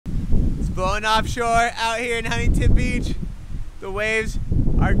blowing offshore out here in Huntington Beach. The waves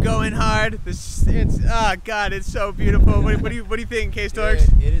are going hard. Oh God, it's so beautiful. What do you think, K-Storks?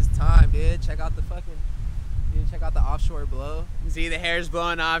 It is time, dude. Check out the offshore blow. See, the hair's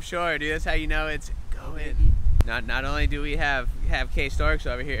blowing offshore, dude. That's how you know it's going. Not only do we have K-Storks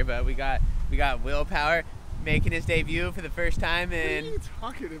over here, but we got Willpower making his debut for the first time in. What are you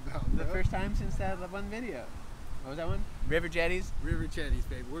talking about, bro? The first time since that one video. What was that one? River Jetties. River Jetties,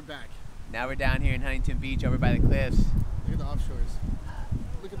 baby. We're back. Now we're down here in Huntington Beach, over by the cliffs. Look at the offshores.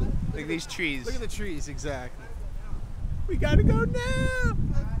 Look at these trees. Look at the trees, exactly. We gotta go now.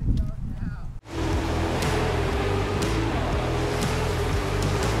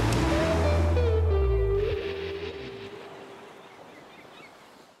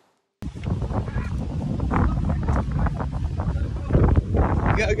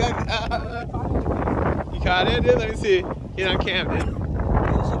 Go. You caught it, dude? Let me see. Get on cam, dude. You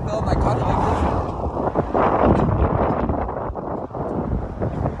should film. I caught it like this.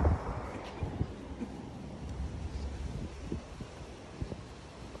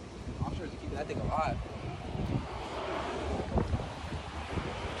 Offshores are keeping that thing alive.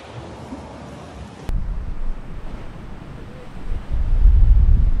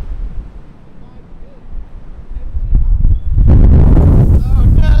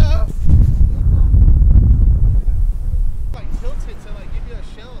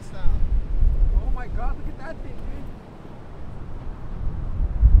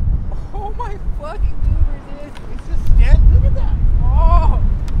 Oh my fucking goober, dude. It's just standing. Look at that. Oh.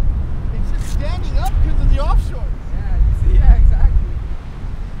 It's just standing up because of the offshore. Yeah, you see, yeah, exactly.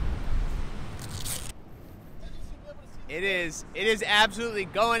 It is absolutely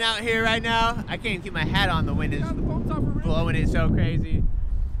going out here right now. I can't even keep my hat on. The wind is blowing it so crazy.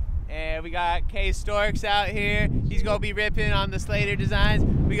 And we got K-Storks out here. He's gonna be ripping on the Slater designs.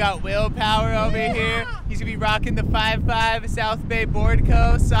 We got Willpower over here. He's gonna be rocking the 5.5 South Bay Board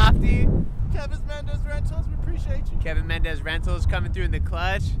Co. Softy. Kevin Mendez Rentals, we appreciate you. Kevin Mendez Rentals coming through in the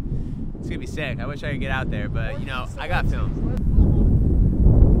clutch. It's gonna be sick. I wish I could get out there, but you know, I got film.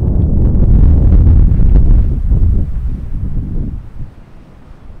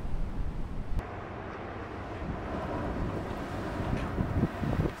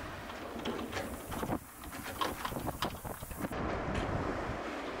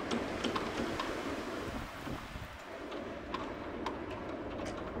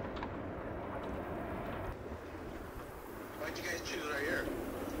 Why'd you guys choose right here?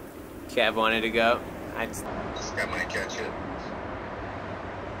 Kev wanted to go. This guy might catch it.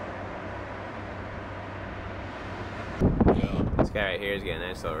 Yeah. This guy right here is getting a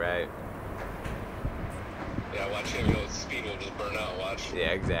nice little right. Yeah, watch him. You know, his speed will just burn out. Watch.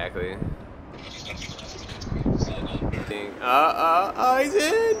 Yeah, exactly. Oh, He's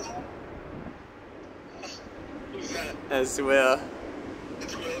in! who's that? That's Will.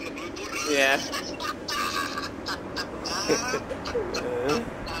 It's Will in the blue board? Yeah.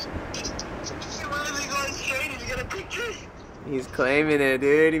 Why is he going straight? Did you get a picture? He's claiming it,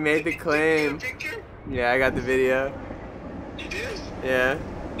 dude. He made the claim. Did you get a picture? Yeah, I got the video. You did? Yeah.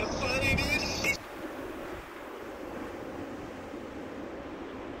 That's funny, dude.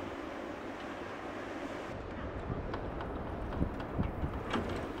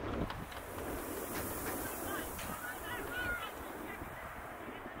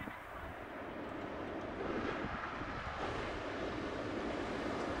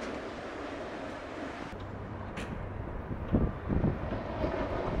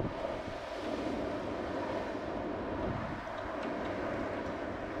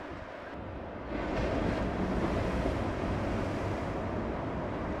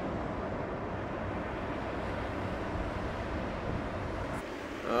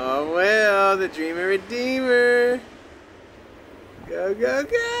 Oh, well, the Dreamer Redeemer. Go, go,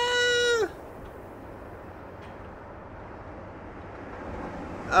 go.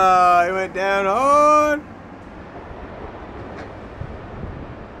 Oh, he went down hard.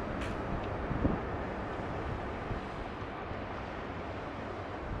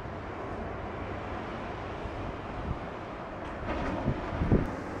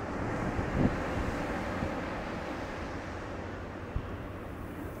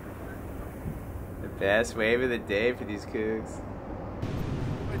 Best wave of the day for these cougs.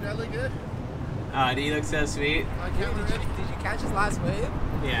 Wait, do I look good? Oh, do you look so sweet? My camera ready? Did you catch his last wave?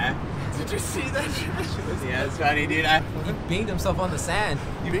 Yeah. Did you see that shit? Yeah, it's funny, dude. He binged himself on the sand.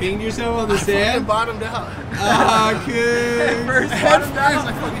 You binged yourself on the I sand? bottomed out. Oh, coug. First bottomed out.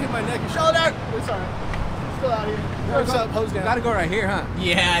 I fucking hit my neck. Shoulder! It's alright. Still out here. What's up? Hose down. Gotta go right here, huh?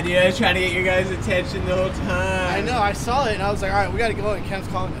 Yeah, dude. I was trying to get your guys' attention the whole time. I know. I saw it and I was like, alright, we gotta go. And Ken's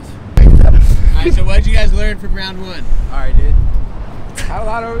calling us. Alright, so what'd you guys learn from round 1? Alright, dude. Have a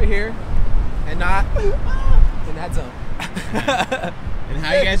lot over here and not in that zone. And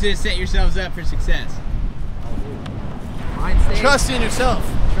how you guys gonna set yourselves up for success? Mind state. Trust in yourself.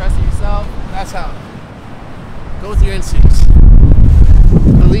 Trust in yourself. That's how. Go with your instincts.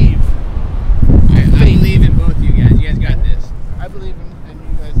 Believe. I believe in both you guys. You guys got this. I believe in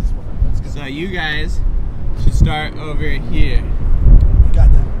you guys as well. Let's go. So you guys should start over here You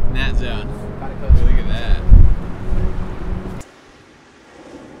got that. in that zone. Gotta coach. Look at that.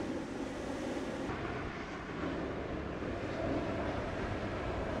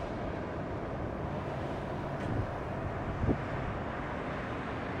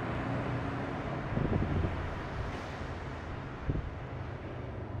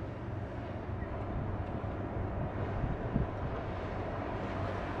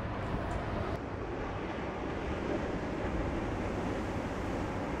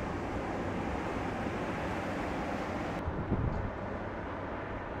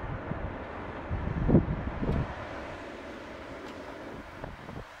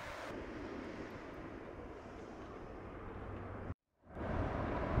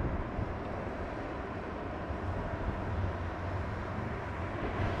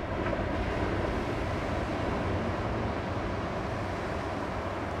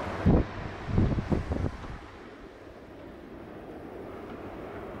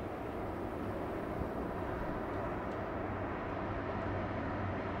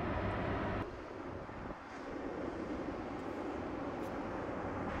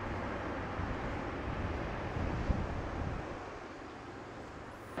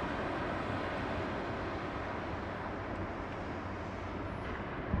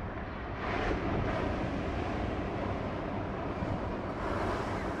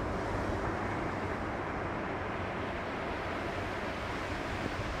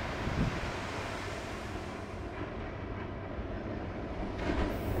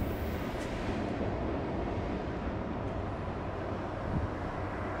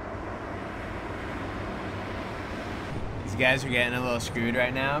 These guys are getting a little screwed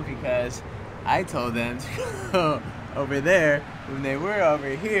right now because I told them to go over there when they were over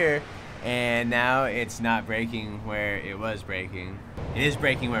here, and now it's not braking where it was braking. It is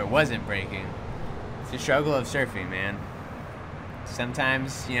braking where it wasn't braking. It's the struggle of surfing, man.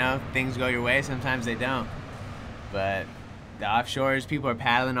 Sometimes, you know, things go your way, sometimes they don't. But the offshores, people are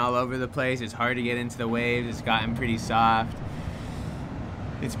paddling all over the place. It's hard to get into the waves. It's gotten pretty soft.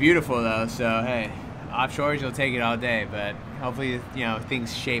 It's beautiful though, so hey, offshores, you'll take it all day, but hopefully, you know,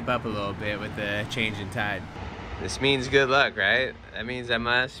 things shape up a little bit with the change in tide. This means good luck, right? That means I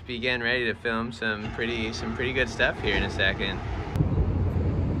must be getting ready to film some pretty good stuff here in a second.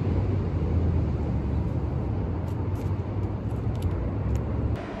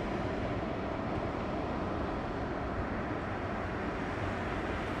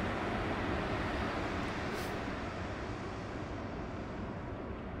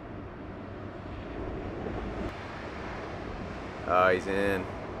 Oh, he's in.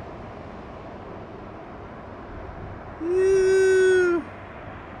 Woo.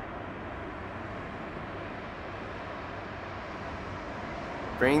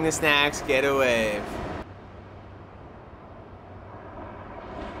 Bring the snacks, get a wave.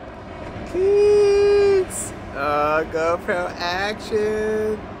 Kids! Oh, GoPro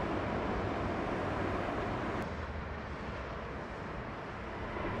action!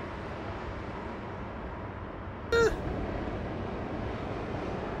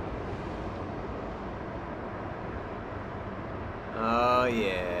 Oh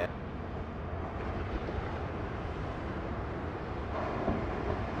yeah.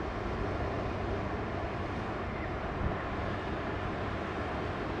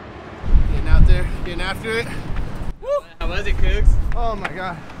 Getting out there, getting after it. Woo! How was it, Cooks? Oh my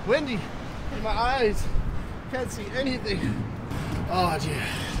god. Windy in my eyes. Can't see anything. Oh, dude.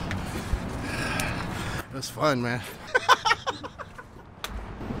 It was fun, man.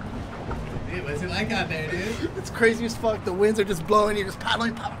 Dude, what's it like out there, dude? It's crazy as fuck. The winds are just blowing. You're just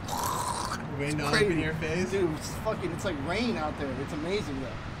paddling. Wind all up crazy. in your face. Dude, it's fucking, it's like rain out there. It's amazing, though.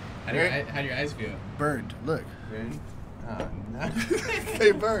 How do your eyes feel? Burned. Look. Burned? Oh, no.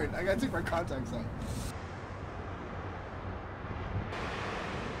 They burned. I gotta take my contacts out.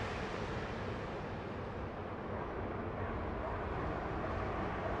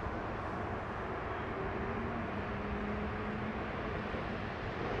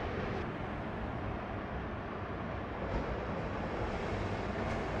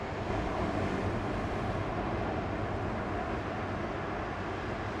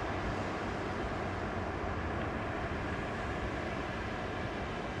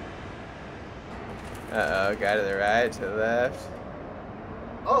 Uh-oh, guy to the right, to the left.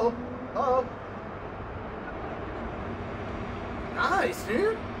 Oh, oh. Nice,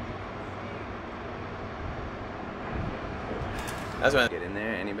 dude. That's what. Get in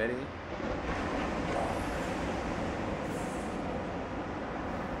there, anybody?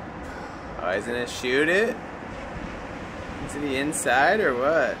 Oh, he's gonna shoot it? Into the inside or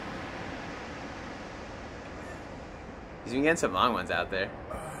what? He's been getting some long ones out there.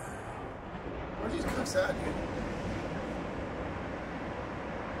 Where's these cooks at, dude?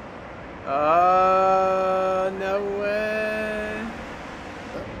 Oh, no way.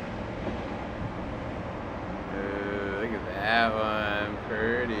 Ooh, look at that one.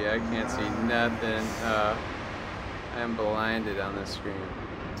 Pretty. I can't see nothing. Oh, I'm blinded on the screen.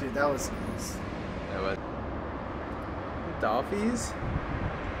 Dude, that was nice. That was. Dolphies?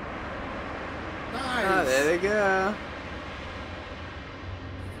 Nice. Oh, there they go.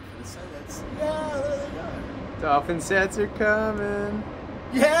 Yeah, there they go. Dolphin sets are coming.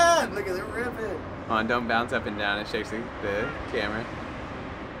 Yeah, look at it ripping. Come on, don't bounce up and down. It shakes the camera.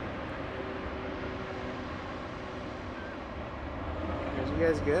 Where'd you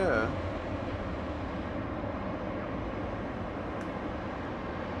guys go?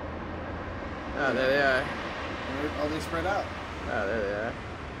 Oh, there they are. Oh, they spread out. Oh, there they are.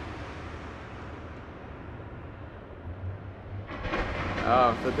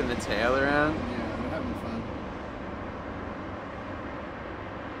 Oh, flipping the tail around. Yeah, they're having fun.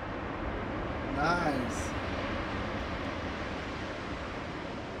 Nice.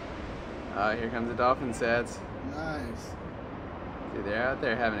 Oh, here comes the dolphin sets. Nice. Dude, they're out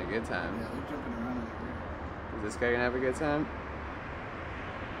there having a good time. Yeah, they're jumping around in there. Is this guy gonna have a good time?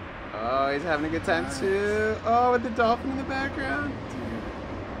 Oh, he's having a good time Nice. too. Oh, with the dolphin in the background.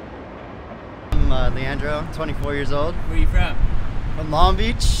 I'm Leandro, 24 years old, Where are you from? from Long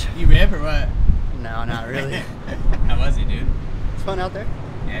Beach. You rip or what? No, not really. How was it, dude? It's fun out there.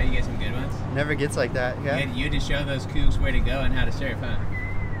 Yeah, you get some good ones. Never gets like that. Yeah, You had to show those kooks where to go and how to surf, huh?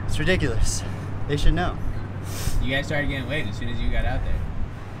 it's ridiculous. They should know. You guys started getting waves as soon as you got out there.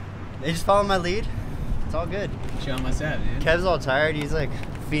 They just follow my lead. It's all good. Show them what's up, dude. Kev's all tired. He's like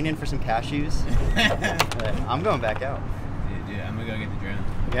fiending for some cashews. But I'm going back out. Dude, I'm gonna go get the drone.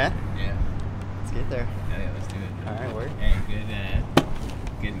 Yeah? Yeah. Let's get there. Hell yeah, let's do it. All right, word. Hey,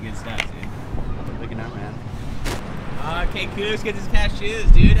 good stuff, dude. Looking out, man. Okay, Kooks, get this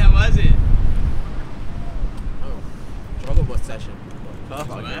cashews, dude. How was it? Oh, struggle bus session. What?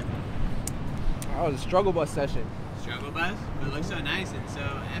 Oh, it was a struggle bus session. Struggle bus? But it looks so nice and so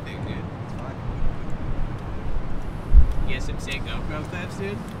epic, dude. It's fun. You get some sick GoPro clips,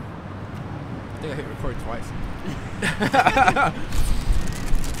 dude? I think I hit record twice.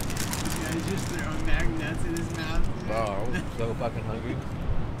 He's just throwing back nuts in his mouth. Dude. Bro, I'm so fucking hungry.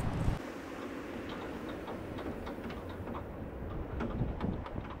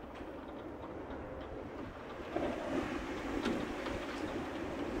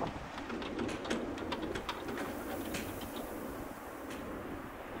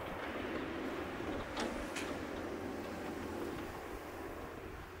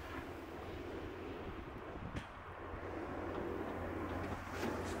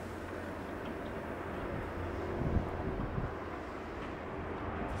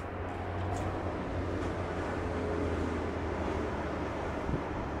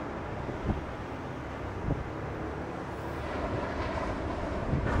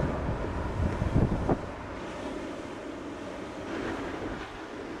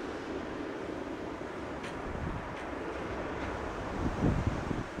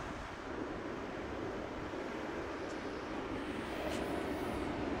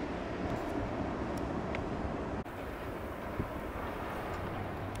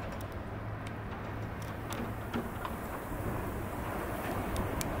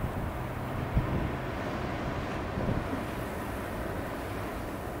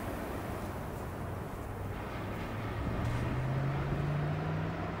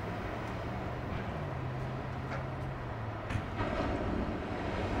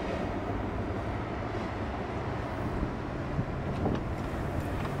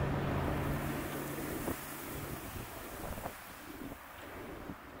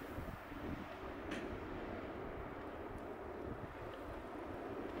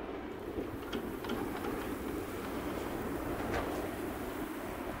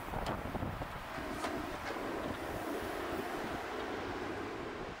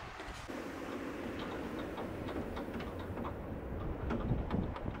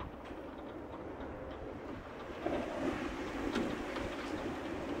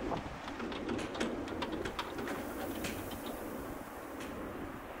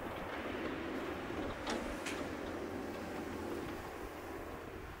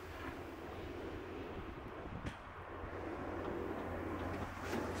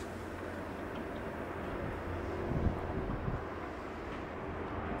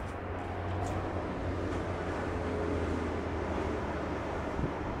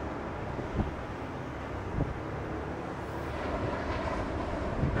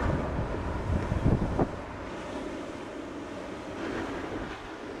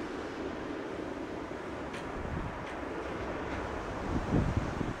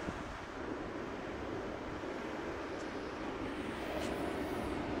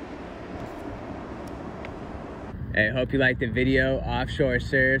 Hey, hope you liked the video. Offshore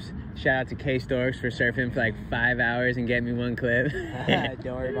surfs. Shout out to K Storks for surfing for like 5 hours and getting me one clip.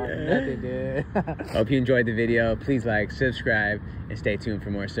 Don't worry about nothing, dude. Hope you enjoyed the video. Please like, subscribe, and stay tuned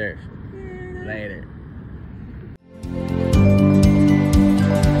for more surf. Later.